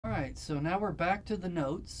Alright, so now we're back to the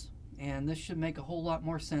notes, and this should make a whole lot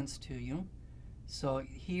more sense to you. So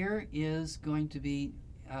here is going to be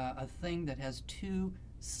a thing that has two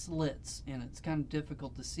slits in it. It's kind of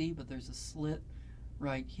difficult to see, but there's a slit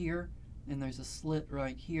right here, and there's a slit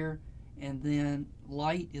right here, and then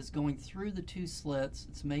light is going through the two slits.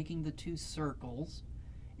 It's making the two circles,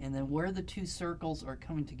 and then where the two circles are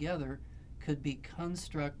coming together could be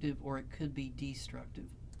constructive or it could be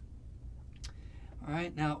destructive. All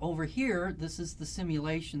right, now over here, this is the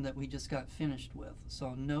simulation that we just got finished with.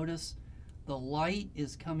 So notice the light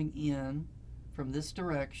is coming in from this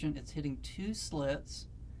direction. It's hitting two slits,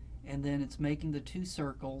 and then it's making the two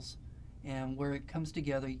circles, and where it comes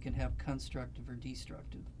together, you can have constructive or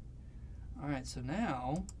destructive. All right, so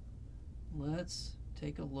now let's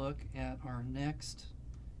take a look at our next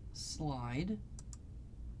slide.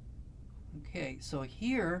 Okay, so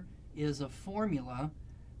here is a formula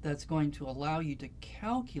that's going to allow you to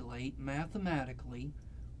calculate mathematically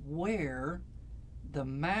where the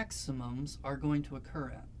maximums are going to occur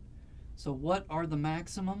at. So what are the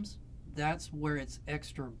maximums? That's where it's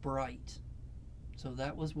extra bright. So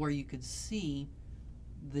that was where you could see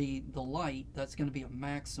the light. That's going to be a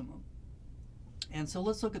maximum. And so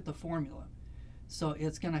let's look at the formula. So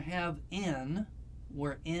it's going to have n,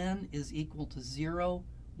 where n is equal to 0,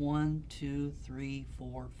 1, 2, 3,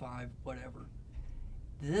 4, 5, whatever.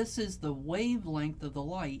 This is the wavelength of the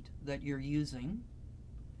light that you're using.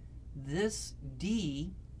 This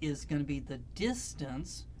d is going to be the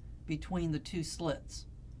distance between the two slits.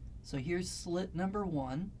 So here's slit number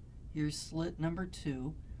 1, here's slit number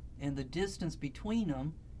 2, and the distance between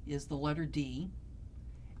them is the letter d.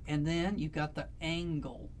 And then you've got the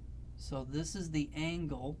angle. So this is the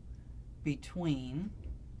angle between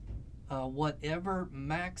whatever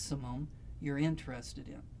maximum you're interested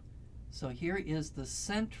in. So here is the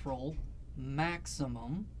central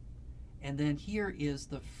maximum, and then here is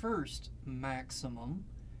the first maximum.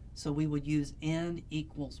 So we would use n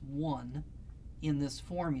equals 1 in this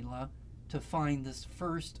formula to find this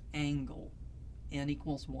first angle, n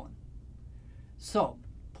equals 1. So,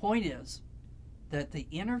 point is that the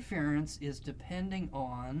interference is depending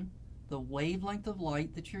on the wavelength of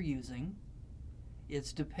light that you're using.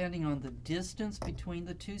 It's depending on the distance between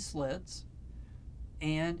the two slits,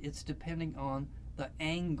 and it's depending on the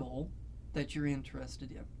angle that you're interested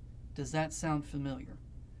in. Does that sound familiar?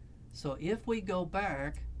 So if we go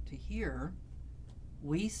back to here,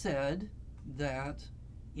 we said that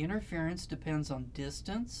interference depends on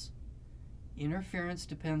distance, interference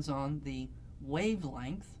depends on the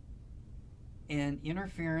wavelength, and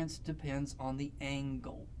interference depends on the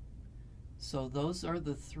angle. So those are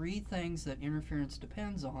the three things that interference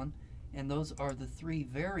depends on, and those are the three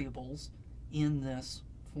variables in this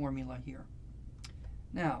formula here.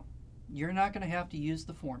 Now, you're not going to have to use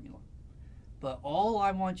the formula, but all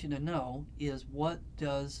I want you to know is what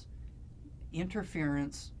does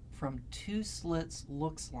interference from two slits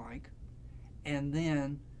looks like, and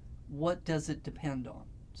then what does it depend on.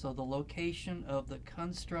 So the location of the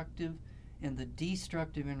constructive and the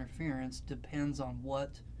destructive interference depends on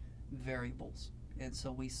what variables, and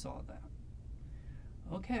so we saw that.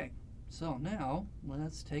 Okay, so now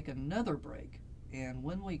let's take another break, and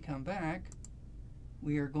when we come back,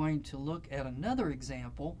 we are going to look at another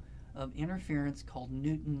example of interference called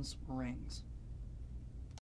Newton's rings.